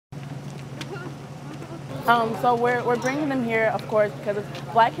So we're bringing them here, of course, because it's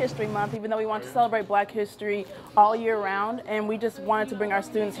Black History Month, even though we want to celebrate Black history all year round. And we just wanted to bring our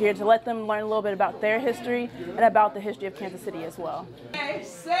students here to let them learn a little bit about their history and about the history of Kansas City as well. Hey,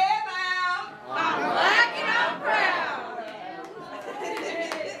 say it loud. I'm Black and I'm proud.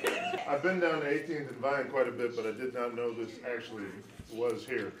 I've been down to 18th and Vine quite a bit, but I did not know this actually was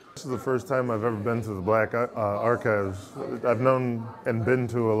here. This is the first time I've ever been to the Black Archives. I've known and been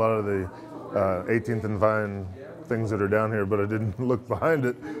to a lot of the 18th and Vine things that are down here, but I didn't look behind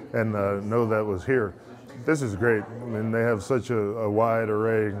it and know that was here. This is great. I mean, they have such a wide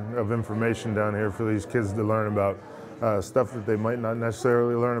array of information down here for these kids to learn about stuff that they might not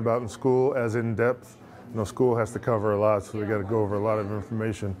necessarily learn about in school as in depth. You know, school has to cover a lot, so they got to go over a lot of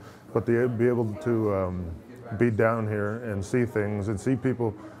information. But to be able to be down here and see things and see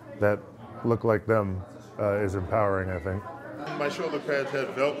people that look like them is empowering, I think. My shoulder pads had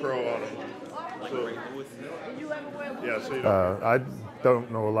Velcro on them. So, yeah, so you don't I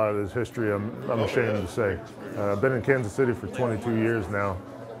don't know a lot of this history, I'm ashamed to say. I've been in Kansas City for 22 years now,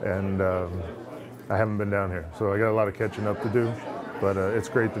 and I haven't been down here. So I got a lot of catching up to do. But it's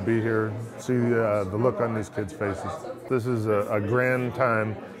great to be here, see the look on these kids' faces. This is a grand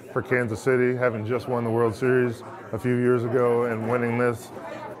time for Kansas City, having just won the World Series a few years ago and winning this.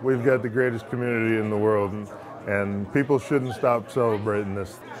 We've got the greatest community in the world, and people shouldn't stop celebrating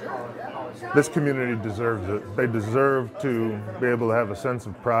this. This community deserves it. They deserve to be able to have a sense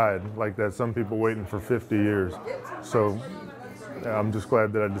of pride like that. Some people waiting for 50 years. So I'm just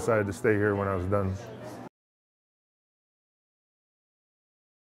glad that I decided to stay here when I was done.